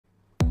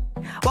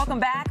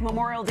Welcome back.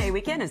 Memorial Day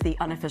weekend is the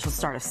unofficial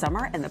start of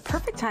summer and the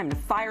perfect time to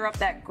fire up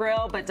that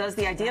grill. But does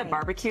the idea of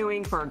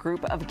barbecuing for a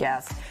group of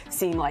guests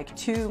seem like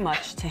too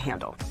much to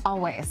handle?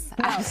 Always.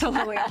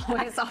 Absolutely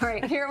always. All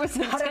right, here was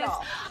some tips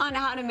on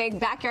how to make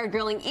backyard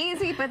grilling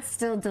easy but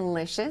still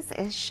delicious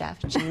is Chef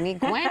Jamie.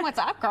 Gwen, what's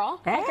up,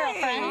 girl? Hey,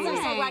 girlfriends. I'm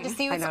so glad to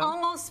see you. It's I know.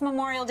 almost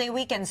Memorial Day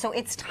weekend, so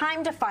it's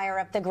time to fire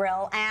up the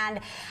grill. And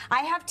I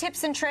have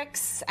tips and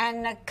tricks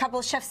and a couple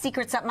of chef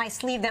secrets up my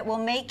sleeve that will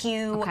make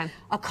you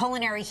a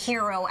culinary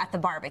hero at the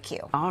barbecue.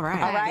 All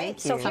right. All right.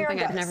 So here Something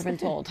goes. I've never been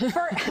told.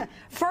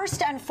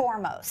 First and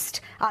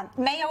foremost,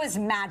 mayo is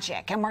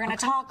magic, and we're going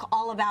to talk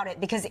all about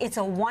it because it's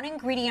a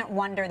one-ingredient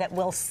wonder that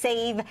will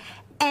save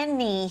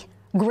any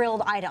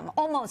grilled item,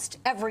 almost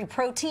every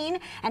protein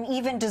and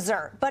even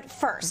dessert. But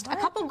first, a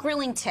couple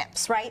grilling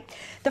tips, right?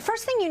 The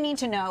first thing you need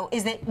to know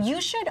is that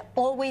you should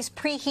always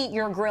preheat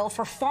your grill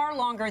for far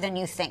longer than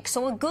you think.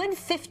 So a good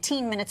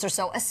 15 minutes or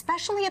so,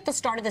 especially at the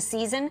start of the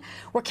season.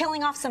 We're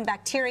killing off some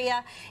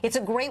bacteria. It's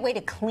a great way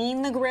to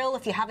clean the grill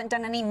if you haven't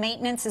done any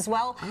maintenance as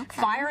well.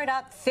 Fire it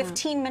up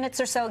 15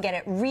 minutes or so, get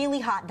it really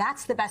hot.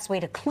 That's the best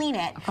way to clean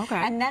it.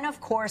 And then, of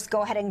course,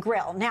 go ahead and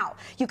grill. Now,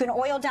 you can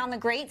oil down the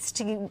grates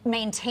to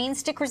maintain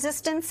stick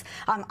resistance.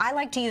 I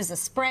like to use a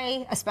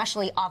spray,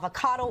 especially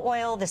avocado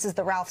oil. This is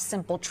the Ralph's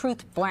Simple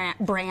Truth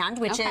brand,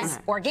 which is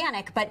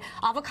organic, but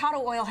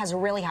avocado oil has a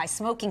really high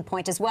smoking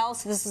point as well,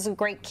 so this is a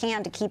great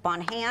can to keep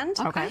on hand.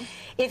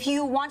 If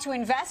you want to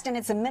invest, and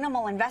it's a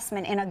minimal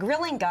investment, in a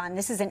grilling gun,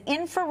 this is an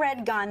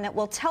infrared gun that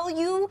will tell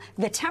you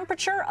the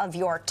temperature of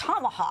your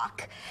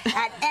tomahawk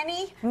at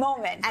any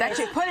moment. That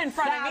you put in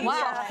front of me,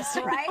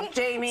 right?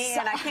 Jamie,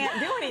 and I can't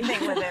do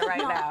anything with it right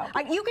now.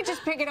 You could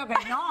just pick it up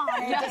and gnaw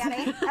on it,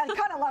 Danny. I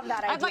kind of love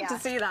that idea. I'd like to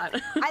see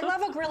that. I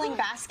love a grilling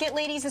basket,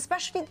 ladies,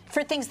 especially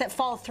for things that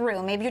fall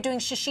through. Maybe you're doing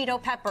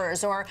shishito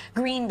peppers or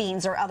green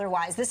beans or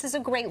otherwise. This is a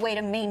great way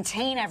to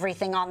maintain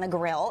everything on the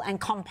grill and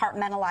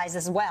compartmentalize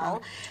as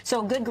well.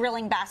 So a good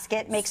grilling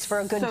basket makes for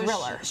a good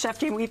griller. Chef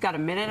Jamie, we've got a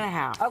minute and a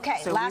half.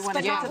 Okay, so last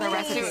but not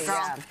least,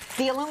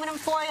 the aluminum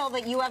foil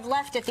that you have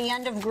left at the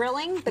end of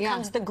grilling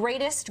becomes the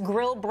greatest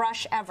grill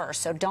brush ever,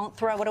 so don't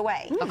throw it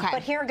away.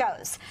 But here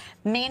goes.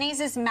 Mayonnaise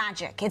is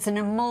magic. It's an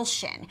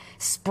emulsion.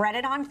 Spread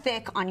it on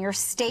thick on your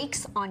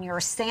steaks, on your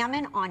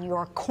salmon, on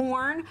your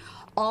corn.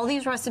 All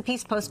these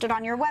recipes posted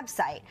on your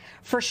website.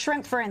 For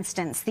shrimp, for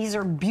instance, these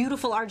are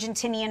beautiful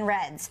Argentinian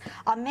reds.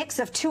 A mix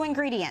of 2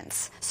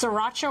 ingredients,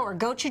 Sriracha or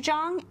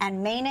Gochujang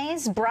and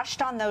mayonnaise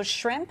brushed on those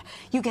shrimp.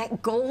 You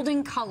get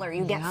golden color,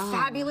 you get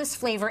fabulous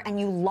flavor, and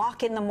you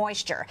lock in the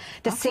moisture.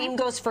 The same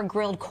goes for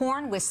grilled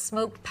corn with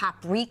smoked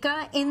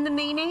paprika in the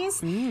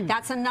mayonnaise.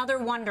 That's another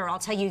wonder. I'll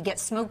tell you, you get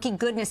smoky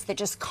goodness that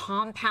just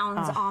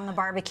compounds on the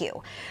barbecue.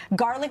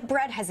 Garlic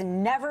bread has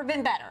never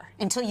been better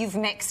until you've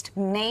mixed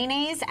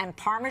mayonnaise and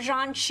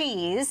Parmesan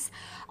cheese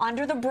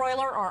under the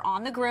broiler or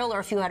on the grill, or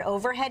if you had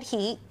overhead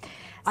heat.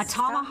 A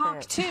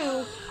tomahawk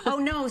too. Oh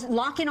no,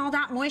 lock in all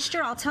that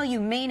moisture. I'll tell you,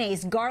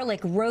 mayonnaise, garlic,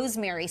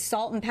 rosemary,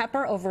 salt and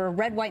pepper over a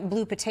red, white, and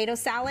blue potato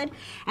salad.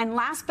 And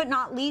last but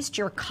not least,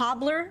 your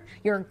cobbler,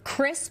 your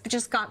crisp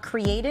just got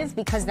creative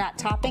because that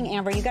topping,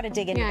 Amber, you got to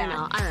dig into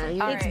that. I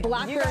know. It's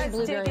blackberry,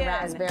 blueberry,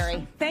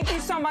 raspberry. Thank you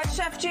so much,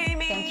 Chef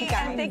Jamie. Thank you,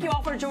 guys. And thank you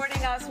all for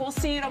joining us. We'll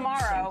see you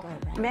tomorrow.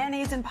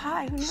 Mayonnaise and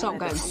pie. Who knows? So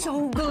good.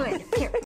 So good. Here.